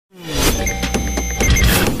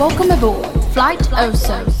Welcome aboard Flight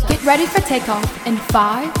Oso. Get ready for takeoff in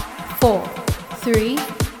 5, 4, 3,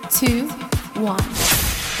 2, 1.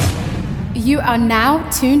 You are now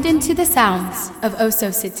tuned into the sounds of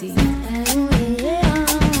Oso City.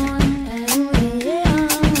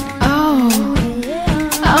 Oh,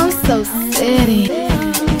 Oso City.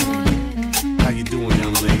 How you doing,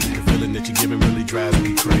 young lady? The feeling that you're giving really drives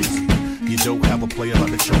me crazy. You don't have a player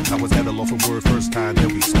like a choke. I was at a loss for word first time that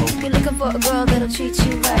we spoke. You're looking for a girl that'll treat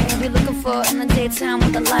you right. You're looking for in the daytime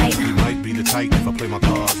with a light. You might be the type if I play my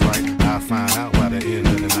cards right. I'll find out by the end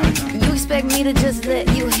of the night. You expect me to just let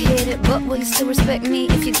you hit it, but will you still respect me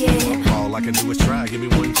if you get it? All I can do is try, give me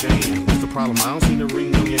one chance. What's the problem? I don't see the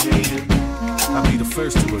ring on your hand. I'll be the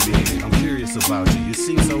first to admit. I'm curious about you, you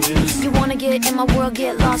seem so innocent. You wanna get in my world,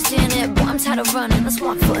 get lost in it. Boy, I'm tired of running, let's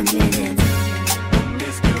walk for a minute.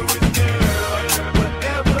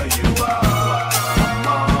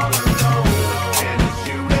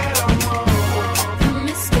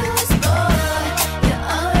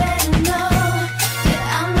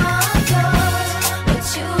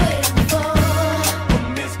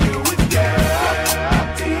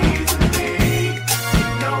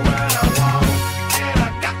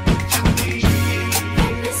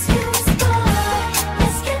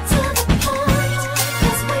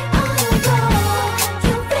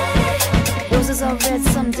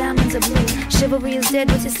 Chivalry is dead,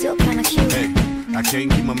 but you're still kinda cute. Hey, I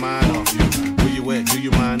can't keep my mind off you. Where you at? Do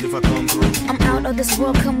you mind if I come through? I'm out of this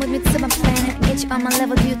world, come with me to my planet. Get you on my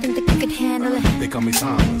level, do you think that you could handle it? They call me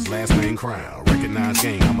Thomas, last name Crown. Recognize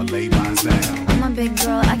game, I'ma lay mine down. I'm a big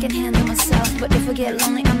girl, I can handle myself. But if I get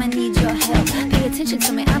lonely, I'ma need your help. Pay attention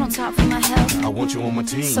to me, I don't talk for my health. I want you on my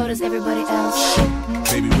team. So does everybody else.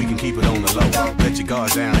 Baby, we can keep it on the low. Let your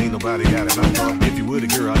guard down, ain't nobody got it know. If you were the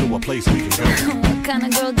girl, I know a place we can go. What kind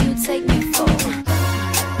of girl do you take me for?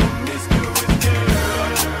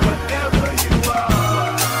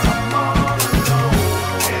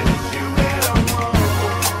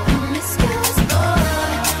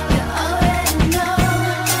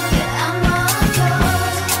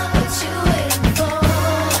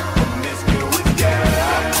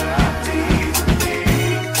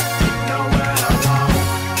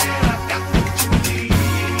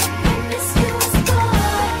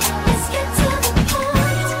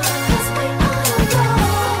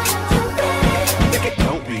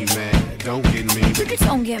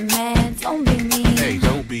 Don't get mad, don't be mean. Hey,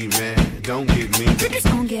 don't be mad, don't get me.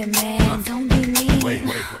 Don't get mad, don't be mean. Wait.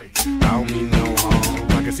 I don't mean no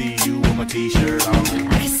harm. I can see you with my t-shirt on.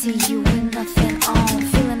 I can see you with nothing on.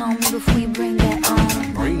 Feeling on me before you bring that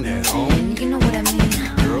on. Bring that on? You know what I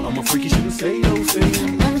mean. Girl, I'm a freak, you shouldn't say those things.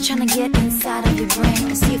 I'm only trying to get inside of your brain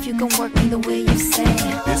and see if you can work me the way you say.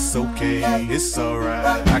 It's okay, it's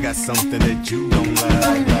alright. I got something that you don't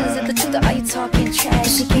like. Is it the truth or are you talking trash?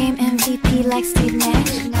 Is your game MVP like Steve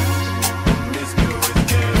Nash?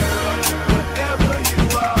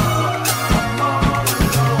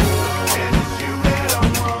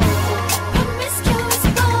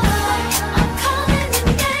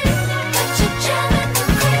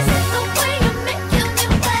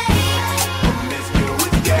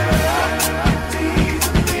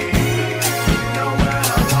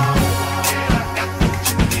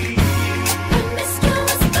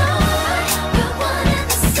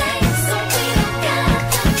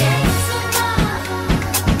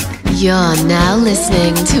 You're now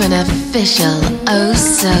listening to an official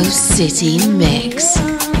Oso City mix.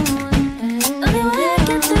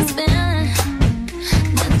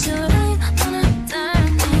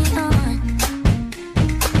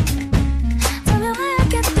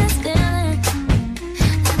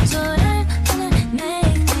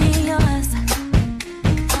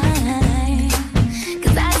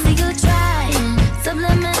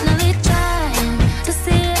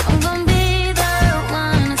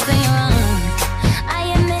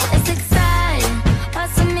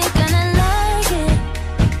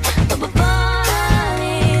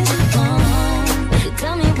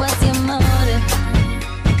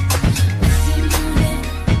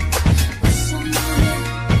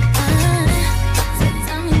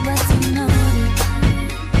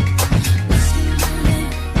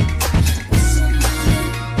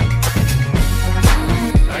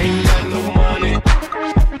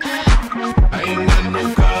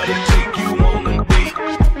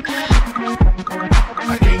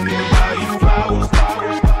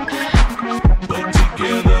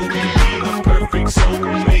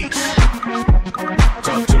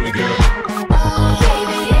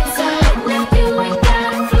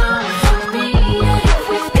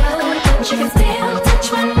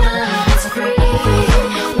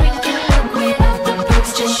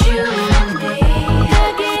 Just you and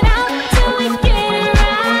me.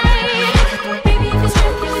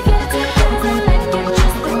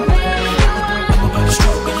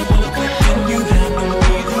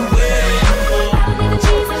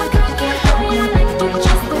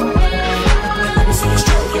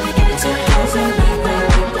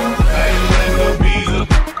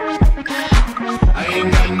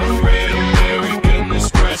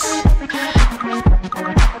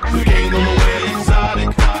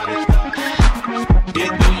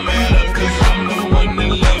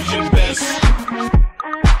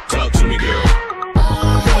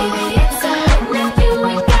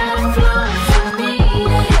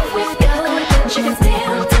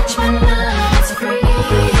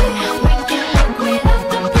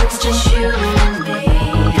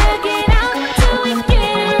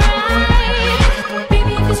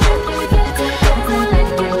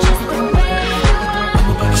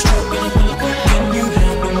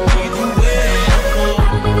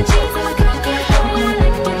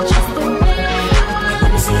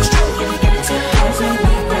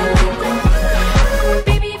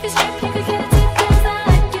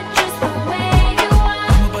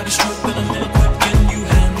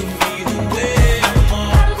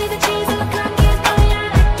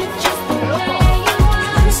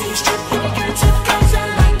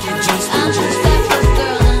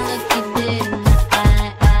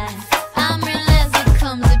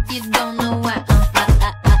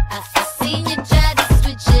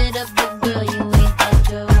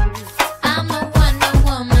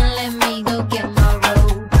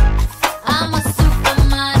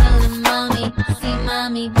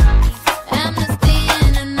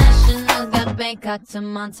 got to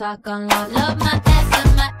Montauk on lock. Love my ass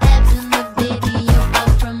and my abs in the video. All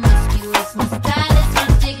promiscuous. My style is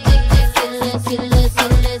ridiculous. If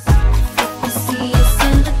you see us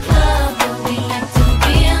in the club, you'll be acting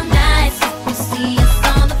real nice. If you see us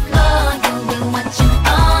on the floor, you'll be watching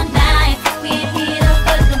all night. We ain't here to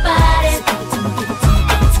hurt nobody. So give it to me,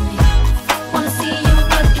 give it to me, give it to me. Wanna see you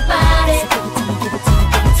work your body. So give it to me, give it to me,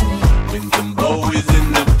 give it to me. When them boys in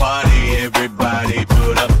the party, everybody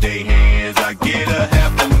put up their hands. I get a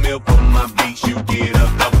half a meal for my beats, you get a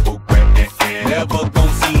couple grand. Never gon'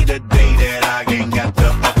 see the day that I ain't got the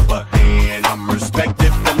upper hand. I'm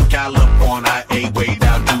respected from California, way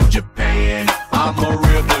down to Japan. I'm a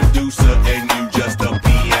real producer and you just a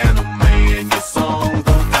piano man. Your songs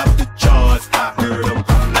don't top the charts, I heard them,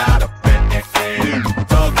 I'm not a fan.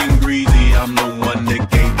 Talking greasy, I'm the one that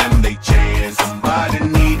gave them they chance. Somebody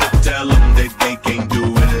need to tell them that they can't do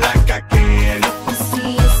it like I can. You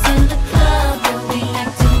see us in the club, you'll be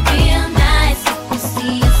acting real nice. If you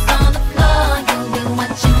see us on the floor, you'll be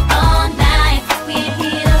watching all night. We ain't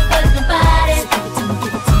here to hurt nobody. So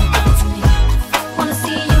give it to me, give it to me, give it to me. Wanna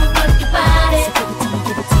see you work your body. So give it to me,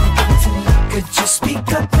 give it to me, give it to me. Could you speak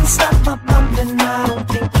up and stop my mumbling? I don't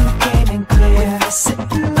think you came in clear. When you're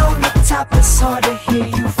sitting on the top, it's hard to hear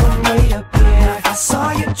you from way up here. I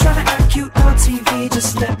saw you trying to act cute on TV,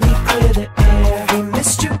 just let me clear the air. We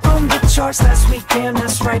missed you on the charts last week, damn,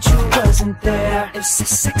 that's right, you wasn't there. If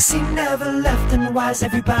sexy never left, then why's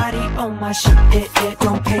everybody on my shit?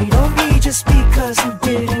 Don't hate on me just because you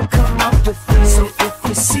didn't come up with it. So if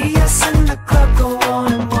you see us in the club, go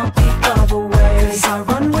on and walk the other way. 'Cause our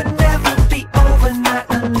run would never be over, not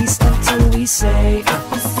at least until we say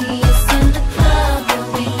You see us in the club,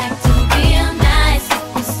 you'll be acting real nice. If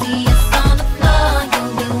you see us on the floor,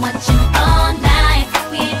 you'll be watching all night.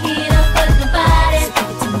 We ain't here to hurt nobody. So give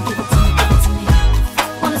it to me, give it to me, give it to me.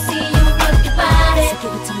 Wanna see you work your body. So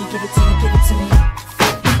give it to me, give it to me, give it to me.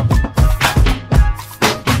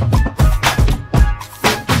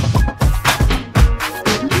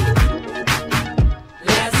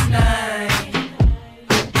 Last night,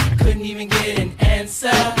 I couldn't even get an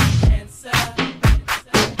answer.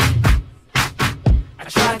 I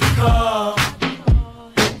tried to call,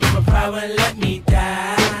 but my pride wouldn't let me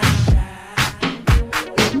die.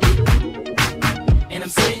 And I'm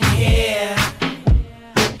sitting here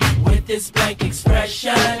with this blank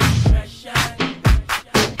expression.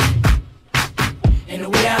 And the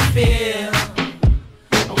way I feel,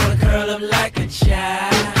 I wanna curl up like a child.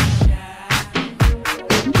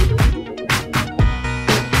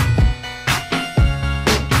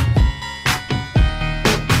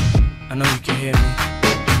 I know you can hear me.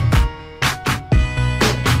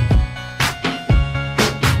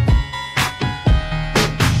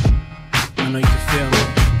 I know you can feel me.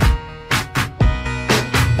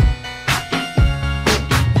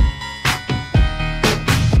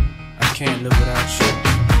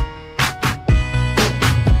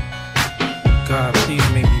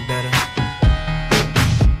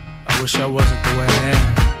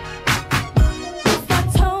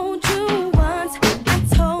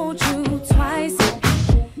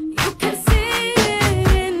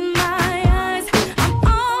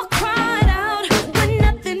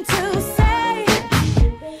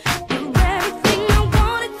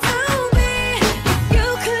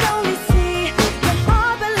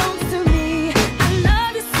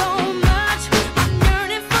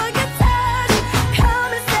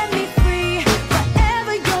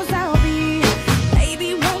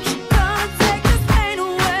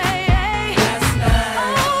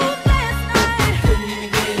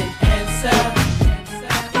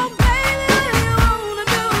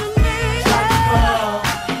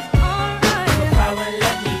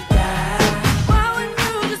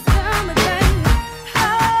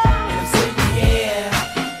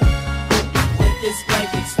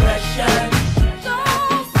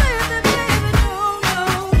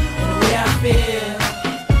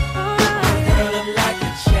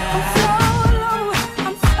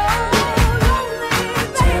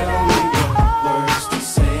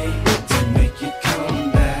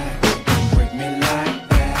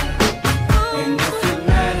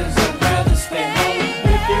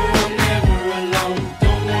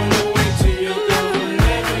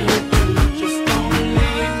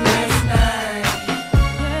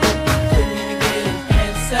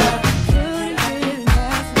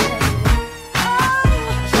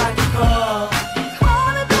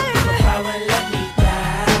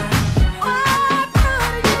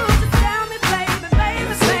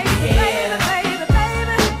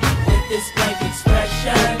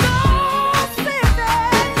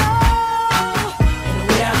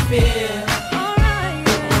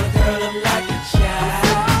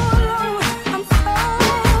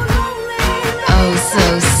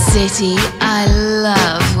 City, I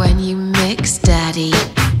love when you mix daddy.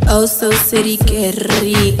 Oh, so city, qué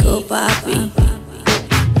rico, papi.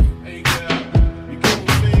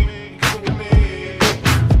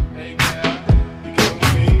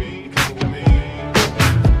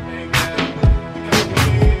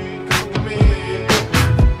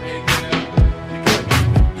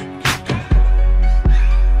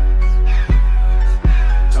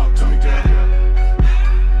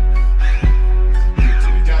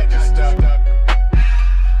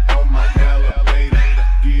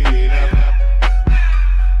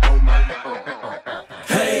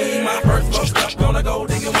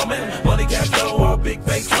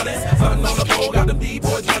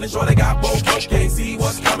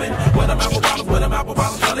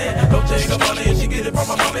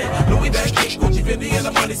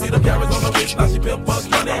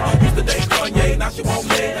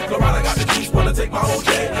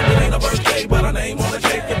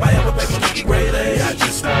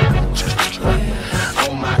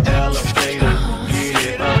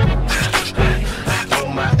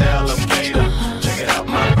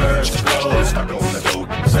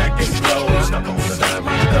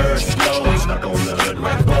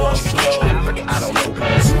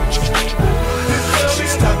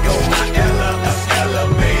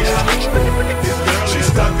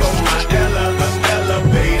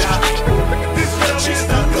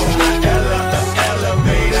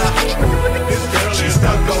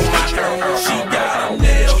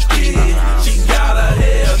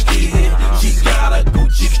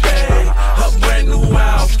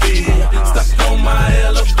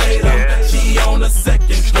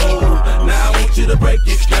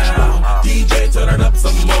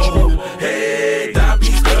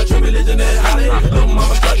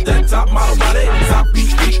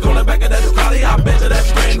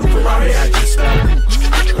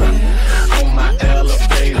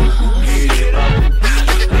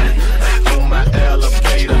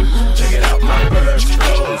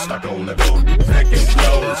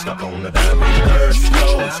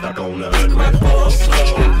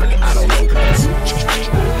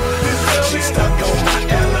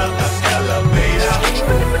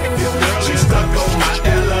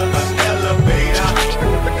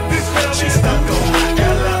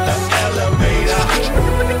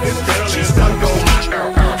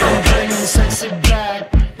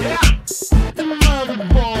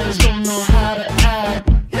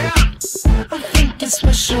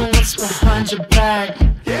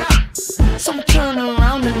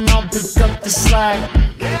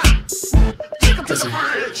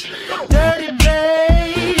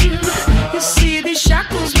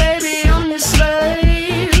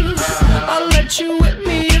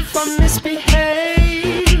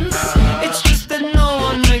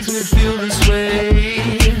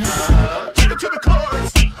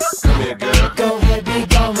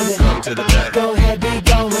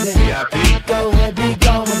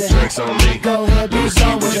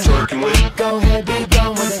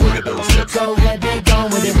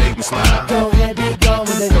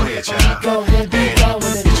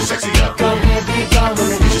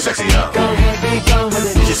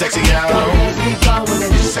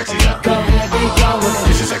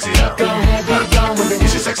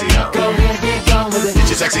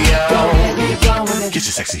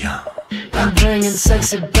 I'm bringing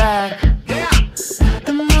sexy back.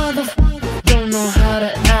 The motherfucker don't know how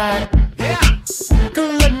to act.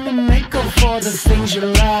 Don't let me make up for the things you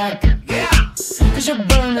lack. Cause you're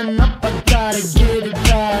burning up, I gotta get it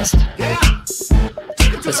fast.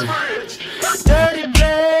 Listen. Dirty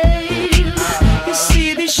babe, you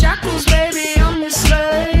see these shackles, baby, I'm your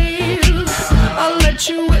slave. I'll let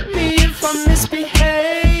you whip me if I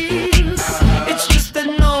misbehave. It's just that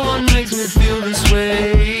no one makes me feel this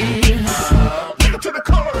way. Take it to the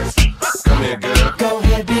chorus. Come here, girl. Go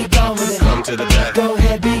ahead, be gone with it. Come to the back. Go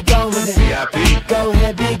ahead, be gone with it. VIP. Go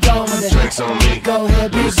ahead, be gone with it. Drinks on me. Go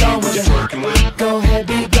ahead, be gone with it. Working with. Go ahead,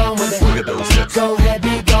 be gone with it. Look at those hips. Go ahead,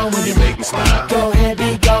 be gone with You it. make me smile. Go ahead,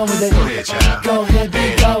 be gone with it. Go ahead, child. Go ahead,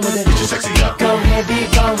 be gone with it. Get your sexy up. Go ahead, be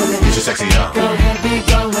gone with it. Get your sexy up. Go ahead, be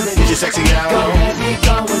gone with it. Get your sexy out. Go ahead, be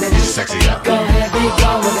gone with it. Get your sexy up. Go ahead, be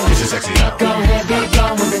gone with it. Get your sexy up. Go ahead, be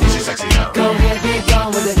gone with it. Get your sexy up. Go ahead, be gone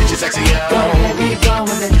with it. Get your sexy up. Go ahead, be gone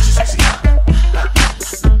with it. Get your sexy up.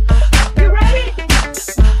 You ready?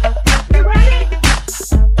 You ready?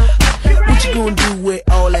 What you gonna do with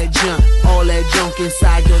all that junk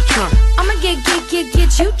inside your trunk? I'ma get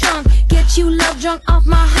you drunk, get you love drunk off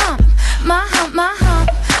my hump, my hump, my hump,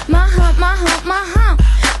 my hump, my hump, my hump,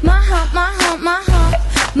 my hump, my hump, my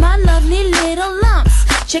hump, my lovely little lumps.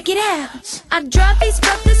 Check it out. I drive these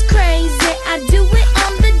brothers crazy. I do it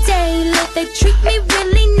on the daily. They They treat me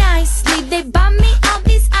really nicely. They buy me all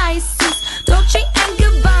these ices, Dolce and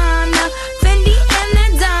Gabbana, Fendi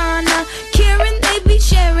and Adana. Karen, they be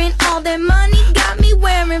sharing all their money, got me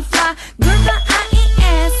wearing fly. Girl, but I ain't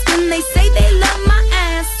asking. They say they love my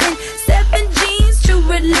ass and 7 jeans, true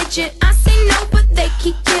religion. I say no, but they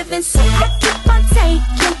keep giving, so I keep on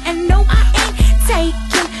taking. And no, I ain't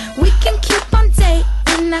taking. We can keep on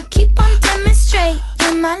dating. I keep on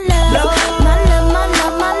demonstrating my love, my love, my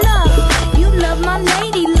love, my love. You love my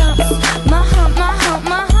lady lumps, my hump, my hump,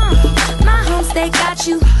 my hump. My humps, they got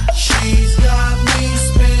you. She's got me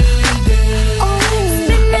spending. Oh,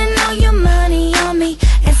 spending all your money on me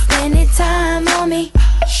and spending time on me.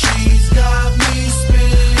 She's got me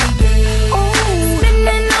spending. Oh,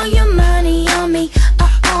 spending all your money on me,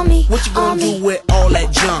 on me. What you gonna do with all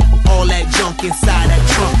that junk inside that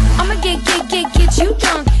trunk? I'ma get you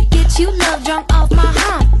drunk, get you love drunk off my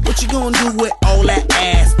hump. What you gonna do with all that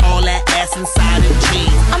ass inside them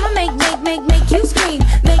jeans? I'ma make you scream,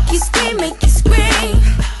 make you scream, make you scream.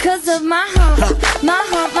 Cause of my hump, my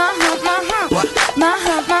hump, my hump, my hump. What? My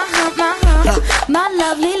hump, my hump, my hump. My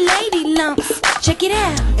lovely lady lumps. Check it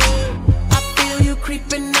out. I feel you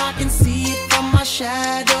creeping, I can see it from my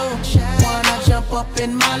shadow. Wanna jump up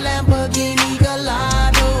in my Lamborghini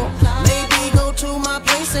Gallardo. Maybe go to my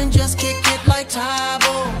place and just kick it like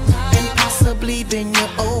Tybo. And possibly bend you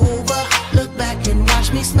over. Look back and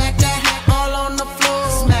watch me smack that all on the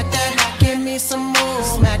floor. Smack that, give me some more.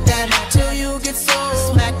 Smack that till you get so.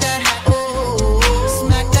 Smack that, oh.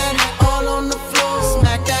 Smack that all on the floor.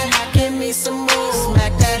 Smack that, give me some more.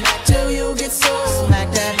 Smack that till you get so.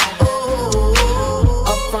 Smack that, oh.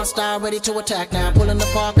 Up front style ready to attack now. Pulling the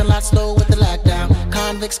parking lot slow with the lag down.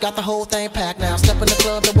 Convicts got the whole thing packed now. Step in the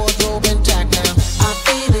club, the wardrobe intact now. I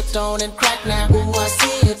feel it on and crack now. Ooh, I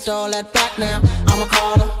see it all at back now. I'ma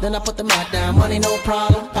call her, then I put the Mac down. Money no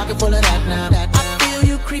problem, pocket full of that now. I feel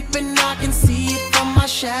you creeping, I can see it from my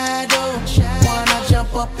shadow. Wanna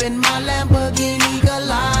jump up in my Lamborghini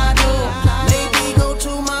Gallardo. Maybe go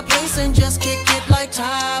to my place and just kick it like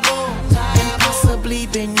Tybo. And possibly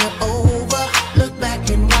bend you over. Look back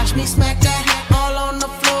and watch me smack that all on the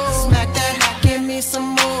floor. Smack that, give me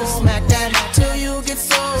some more. Smack that till you get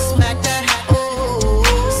so. Smack that, oh.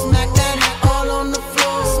 Smack that all on the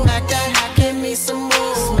floor. Smack that, give me some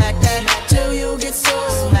more. Smack that till you get so.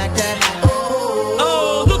 Smack that, oh.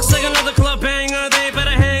 Oh, looks like another club banger. They better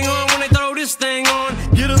hang on when they throw this thing on.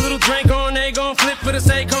 Get a little drink on, they gon' flip for the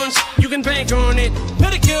sake on. You can bank on it.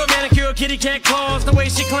 Pedicure, manicure, kitty cat claws. The way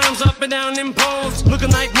she climbs up and down them poles.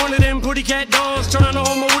 Looking like one of them pretty cat dolls. Trying to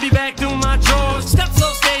hold my woody back through my drawers. Steps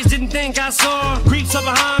off stage, didn't think I saw. Creeps up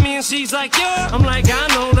behind me and she's like, yeah. I'm like, I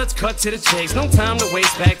know, let's cut to the chase. No time to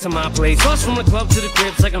waste, back to my place. Bus from the club to the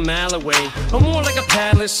crib's like a mile away. Or more like a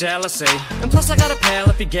palace, shall I say. And plus I got a pal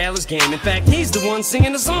if he gallows game. In fact, he's the one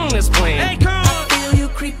singing the song that's playing. Hey, girl! I feel you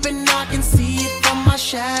creeping, I can see it from my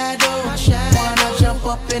shadow. Wanna jump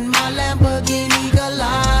up in my Lamborghini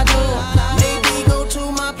Gallardo. Maybe go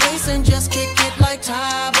to my place and just kick it like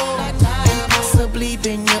Tybo. And possibly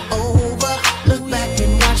bend you over. Look back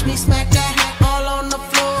and watch me smack that all on the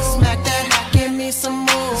floor. Smack that, give me some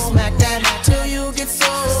more. Smack that till you get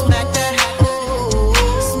so. Smack that, oh.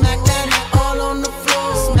 Smack that all on the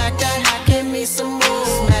floor. Smack that, give me some more.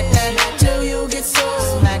 Smack that till you get so.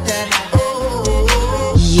 Smack that,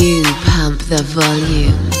 oh. You pump the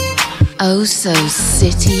volume. Oh So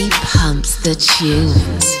City pumps the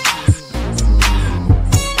tunes.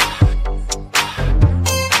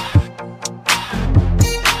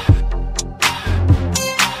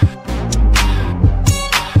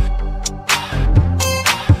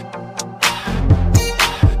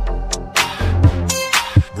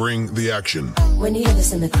 Bring the action. When you hear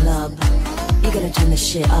this in the club, you're gonna turn the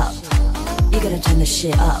shit up. You're gonna turn the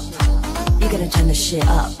shit up. You're gonna turn the shit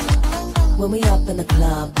up. When we up in the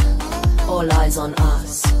club, all eyes on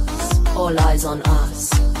us. All eyes on us.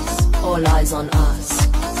 All eyes on us.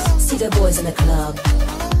 See the boys in the club,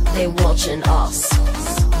 they watching us.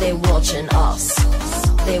 They watching us.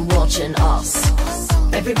 They watching us.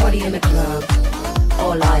 Everybody in the club,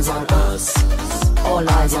 all eyes on us. All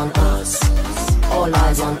eyes on us. All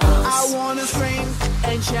eyes on us. I wanna scream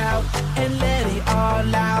and shout and let it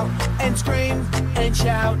all out. And scream and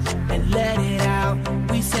shout and let it out.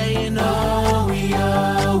 We saying oh, we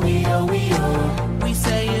oh, we oh, we oh. We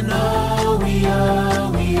saying oh, we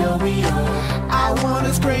oh, we oh, we oh. I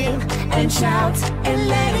wanna scream and shout and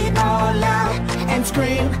let it all out. And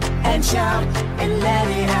scream and shout and let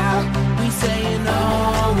it out. We saying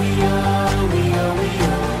oh, we oh, we oh, we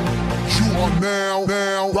oh. You are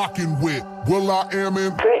now rocking with will.i.am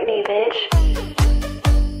in Britney, bitch.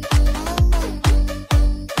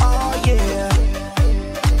 Oh yeah.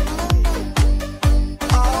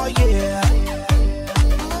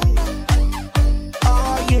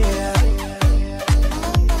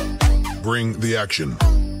 Bring the action.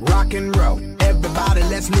 Rock and roll, everybody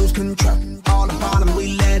let's lose control. All the bottom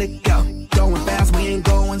we let it go. Going fast, we ain't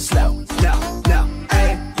going slow. No, no,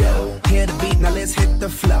 hey, yo. Hear the beat, now let's hit the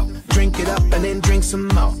flow. Drink it up and then drink some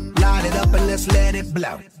more. Light it up and let's let it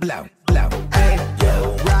blow, blow, blow. Hey,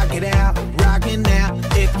 yo. Rock it out, rock it now.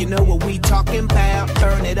 If you know what we talking about,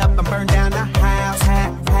 burn it up and burn down the house,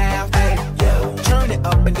 house. Hey, yo. Turn it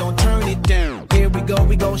up and don't turn it down. Here we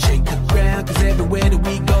go shake the ground. Cause everywhere that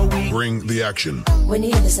we go, we bring the action. When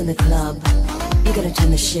you hear this in the club, you gotta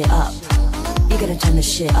turn the shit up. You gotta turn the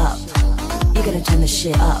shit up. You gotta turn the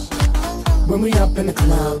shit up. When we up in the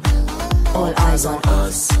club, all eyes on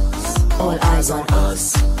us. All eyes on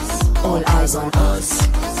us. All eyes on us.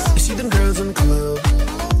 You see them girls in the club,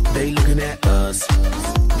 they looking at us.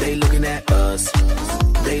 They looking at us.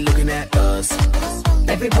 They looking at us.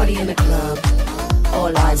 Everybody in the club,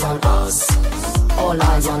 all eyes on us. All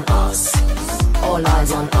eyes on us. All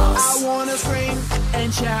eyes on us. I wanna scream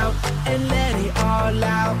and shout and let it all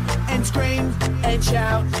out. And scream and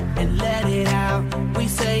shout and let it out. We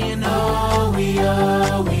saying oh, we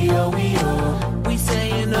oh, we oh, we oh. We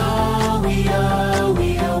saying oh, we oh,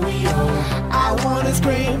 we oh, we oh. I wanna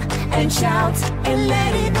scream and shout and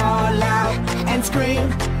let it all out. And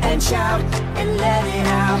scream and shout and let it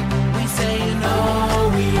out. We saying oh,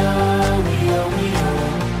 we oh, we oh, we oh.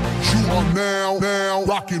 You are now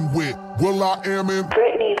rocking with Will I Am in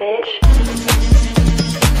Britney, bitch.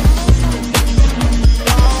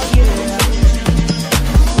 Oh yeah.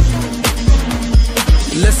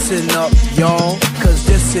 Listen up, y'all, cause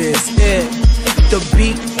this is it. The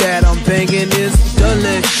beat that I'm banging is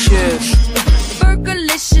delicious.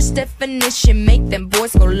 Burgerlicious definition, make them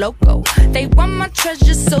boys go loco. They want my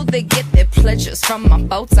treasures so they get their pleasures from my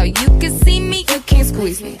photo. You can see me, you can't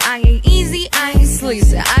squeeze me. I ain't easy, I ain't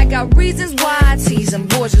sleazy. I got reasons why I tease them.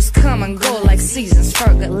 Boys just come and go like seasons.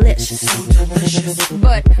 Burgerlicious, so delicious.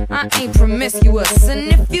 But I ain't promiscuous, and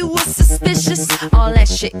if you were suspicious, all that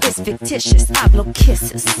shit is fictitious. I blow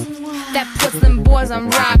kisses that puts them boys on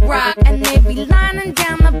rock, and they be lining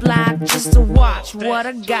down the block just to watch what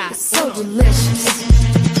I got. So delicious.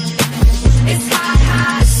 It's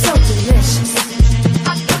hot, it's so delicious. I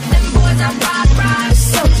put them boys on rock, it's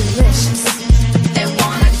so delicious. They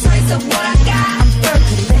want a taste of what I got. I'm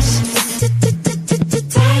burgerlicious.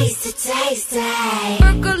 Taste it.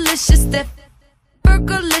 Burgerlicious dip.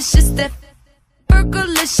 Burgerlicious dip.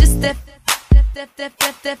 Burgerlicious dip.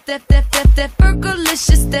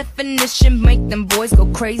 Burgerlicious definition, make them boys go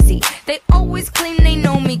crazy. They always claim they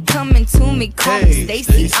know me, coming to me, call me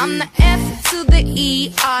Stacy. I'm the F to the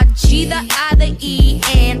E, R, G, the I, the E,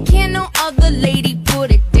 and can no other lady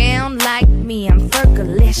put it down like me. I'm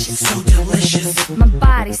Burgerlicious, so delicious. My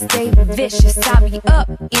body stay vicious. I be up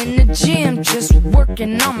in the gym, just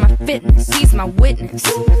working on my fitness. He's my witness.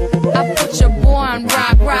 I put your boy on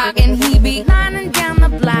rock, and he be lining down the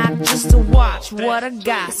block just to watch what I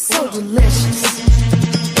got. So delicious.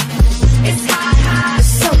 It's hot, it's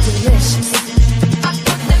so delicious. I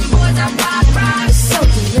put them boys on rock, it's so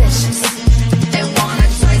delicious. They want a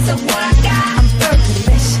taste of what I got. I'm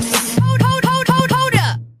Burgerlicious. Hold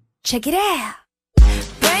up. Check it out.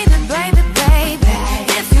 Baby,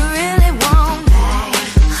 if you really want,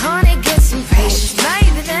 honey, get some patience.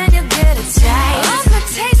 Maybe then you'll get a taste. I'm gonna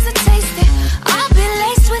taste it. I'll be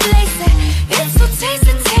laced with lacy. It's so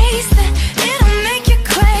tasty. It'll make you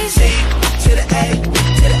crazy. To the A,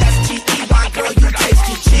 to the S-T-E-Y, girl, you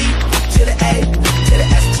tasty. G to the A, to the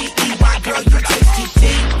S-T-E-Y, girl, you tasty. D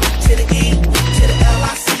to the E, to the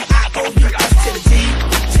L-I-C-I-O-U-S, to the D,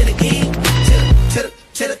 to the E,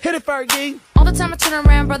 to the hit it, Fergie. All the time I turn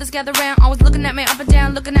around, brothers gather around, always looking at me up and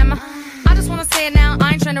down, looking at my. I just wanna say it now,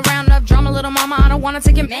 I ain't trying to round up drama, little mama, I don't wanna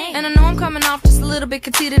take it. And I know I'm coming off just a little bit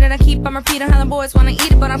conceited, and I keep on repeating how the boys wanna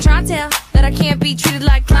eat it, but I'm trying to tell that I can't be treated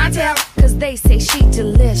like clientele, cause they say she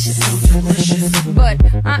delicious. But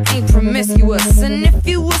I ain't promiscuous, and if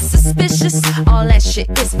you were suspicious, all that shit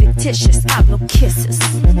is fictitious. I blow kisses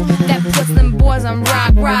that puts them boys on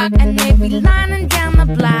rock, and they be lining down the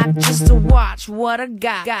block just to watch what I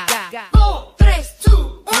got. 4, 3, 2,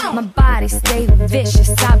 1. My body stay vicious.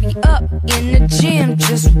 I be up in the gym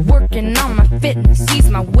just working on my fitness. He's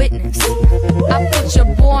my witness. I put your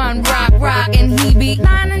boy on rock, and he be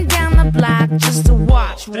lining down the block just to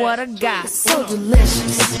watch what I got. So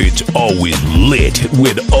delicious. It's always lit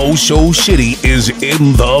with Oh So Shitty is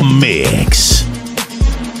in the mix.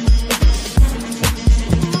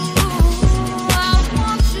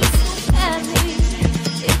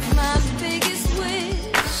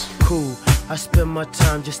 I spend my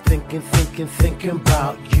time just thinking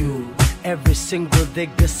about you. Every single day,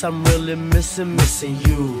 guess I'm really missing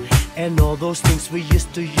you. And all those things we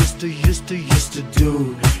used to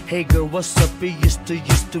do. Hey girl, what's up? It used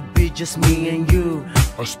to be just me and you.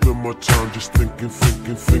 I spend my time just thinking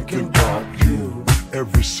about you.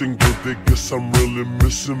 Every single day, guess I'm really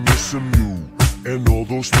missing you. And all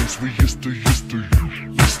those things we used to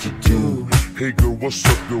do. Hey girl, what's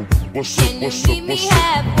up, girl? What's up, what's up, Can you meet me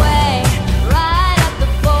halfway? Right at the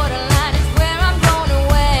borderline is where I'm going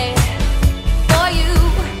away. For you,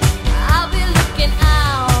 I'll be looking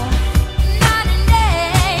out night and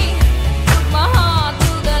day. Took my heart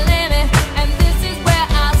to the limit, and this is where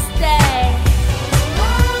I'll stay.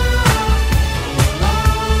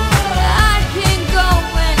 I can't go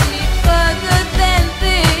any further than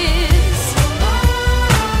this.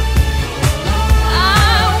 I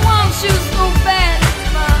want you so bad, it's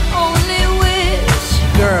my only wish.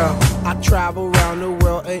 Girl, I travel around the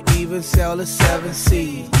world and even sail the 7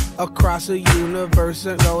 seas. Across the universe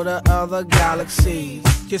and go to other galaxies.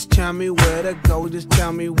 Just tell me where to go, just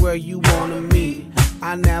tell me where you wanna meet.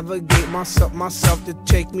 I navigate myself to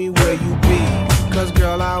take me where you be. Cause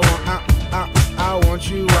girl, I want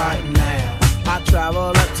you right now. I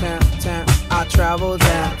travel uptown, I travel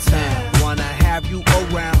downtown. Wanna have you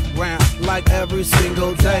around like every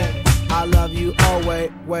single day. I love you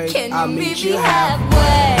always, Can I'll you meet meet you me halfway.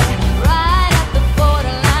 halfway? Right at the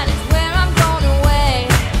borderline is where I'm going away.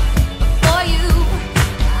 For you,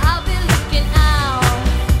 I'll be looking out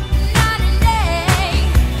night and day.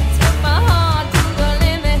 Took my heart to the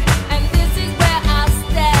limit, and this is where I'll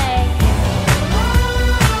stay.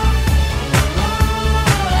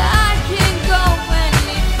 I can't go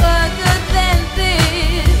any further than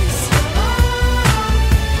this.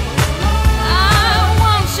 I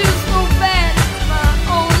want you so bad, it's my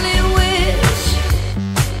only wish.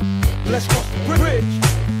 Let's cross the bridge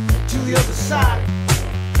to the other side.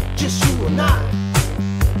 Just you and I.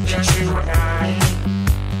 Just you and I.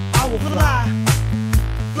 I will fly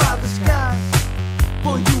the skies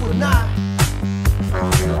for you and I. For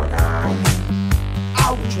you and I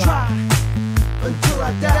will try until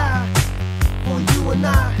I die. For you and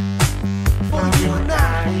I. For you and I.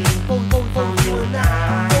 For you and I.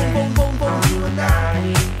 For you and I.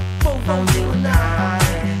 For you and I.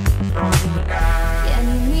 Can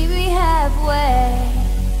you meet me halfway?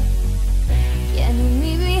 Can you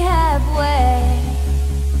meet me halfway?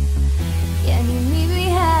 Can you meet me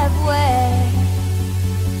halfway?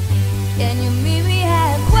 Can you meet me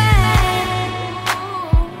halfway?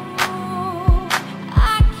 I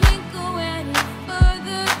can't go any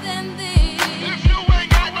further than this. If you ain't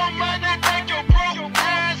got no money, take your broke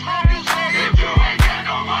ass home. You say if you ain't got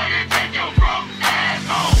no money, take your broke ass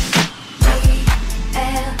home.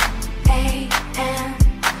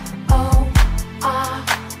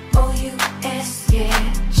 G-L-A-N-O-R-O-U-S,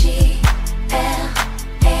 yeah. G-L-A-N-O-R-O-U-S.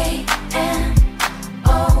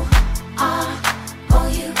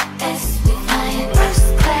 We flying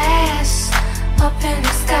first class up in the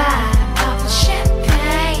sky, popping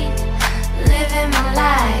champagne, living my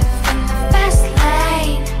life in the fast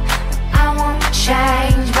lane. I won't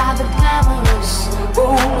change by the glamorous,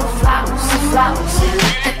 ooh, flowers, the glamorous,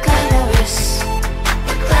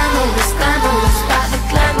 glamorous, by the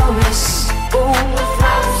glamorous, ooh,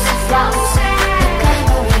 flowers, the glamorous,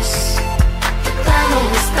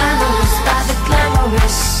 by the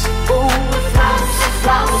glamorous, ooh,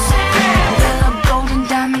 flowers. Yellow golden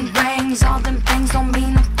diamond rings, all them things don't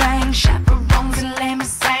mean a thing. Chaperones and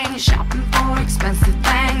limousines, shopping for expensive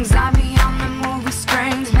things. I be on the movie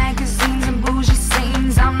screens, magazines and bougie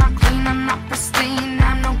scenes. I'm not clean, I'm not pristine,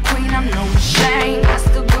 I'm no queen, I'm no machine. I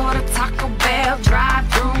still go to Taco Bell, drive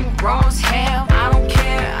through raw as hell. I don't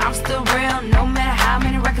care, I'm still real, no matter how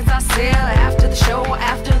many records I sell. After the show,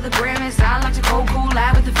 after the Grammys, I like to go cool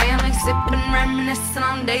out with the family, sipping, reminiscing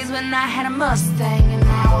on days when I had a Mustang. And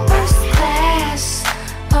now I'm first class,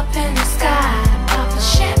 up in the sky, popping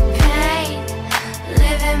champagne,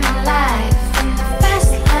 living my life in the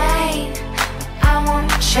fast lane. I won't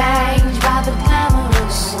change by the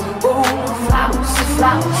glamorous, ooh, flowers, the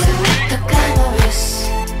glamorous,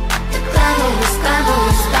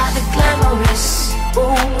 by the glamorous,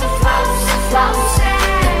 ooh, flowers, the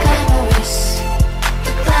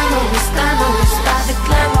glamorous, by the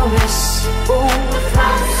glamorous,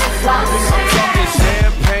 ooh, flowers. Talking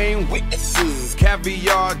champagne witnesses,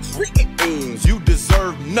 caviar dreams. You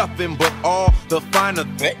deserve nothing but all all the finer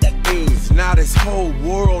things. Now this whole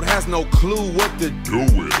world has no clue what to do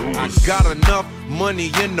with us. I got enough money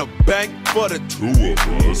in the bank for the two of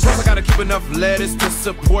us. Plus I gotta keep enough lettuce to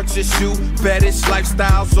support your shoe fetish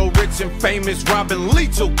lifestyle. So rich and famous, Robin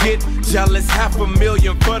Leach will get jealous.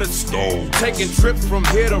 $500,000 for the stove, taking trips from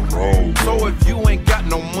here to Rome. So if you ain't got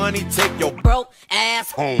no money, take your broke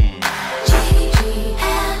ass home.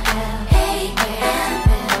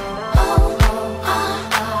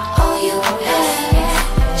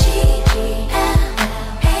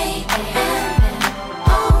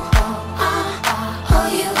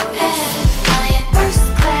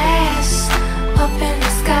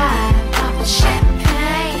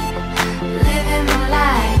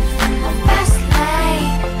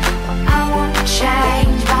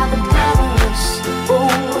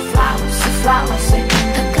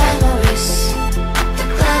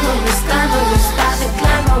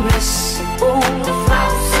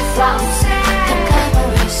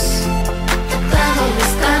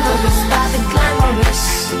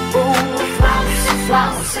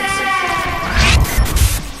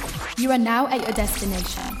 You are now at your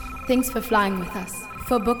destination. Thanks for flying with us.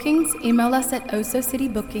 For bookings, email us at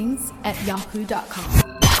osocitybookings@yahoo.com.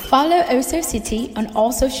 Follow Oso City on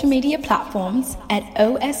all social media platforms at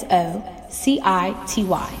OSOCITY.